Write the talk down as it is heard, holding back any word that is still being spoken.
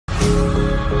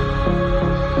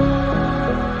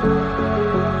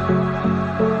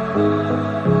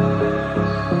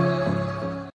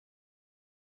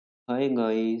Hi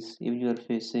guys, if you are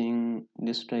facing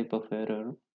this type of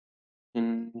error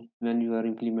in when you are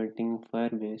implementing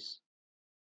Firebase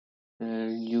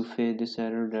and you face this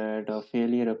error that a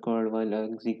failure occurred while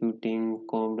executing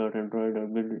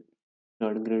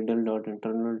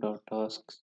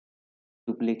com.android.gradle.internal.tasks,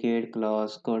 duplicate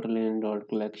class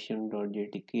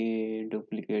kotlin.collection.jdk,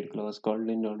 duplicate class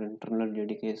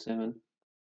kotlin.internal.jdk7.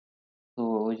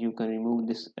 So you can remove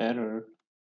this error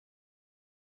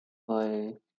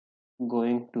by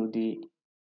going to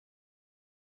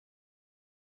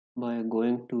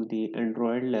the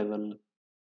Android level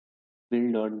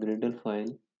build.gradle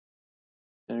file,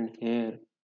 and here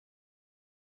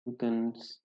you can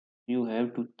you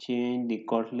have to change the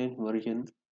Kotlin version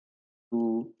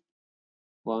to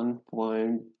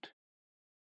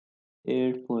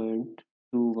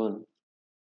 1.8.21.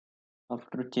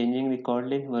 After changing the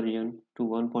Kotlin version to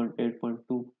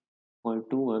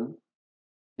 1.8.2.21,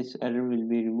 this error will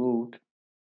be removed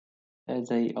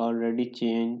as I already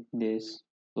changed this.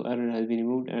 So error has been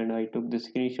removed and I took the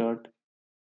screenshot,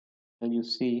 and you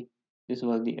see this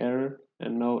was the error,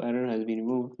 and now error has been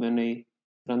removed. When I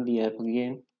run the app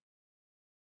again,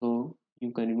 so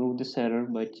you can remove this error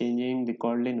by changing the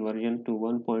Kotlin version to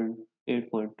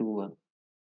 1.8.21.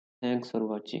 Thanks for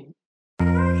watching.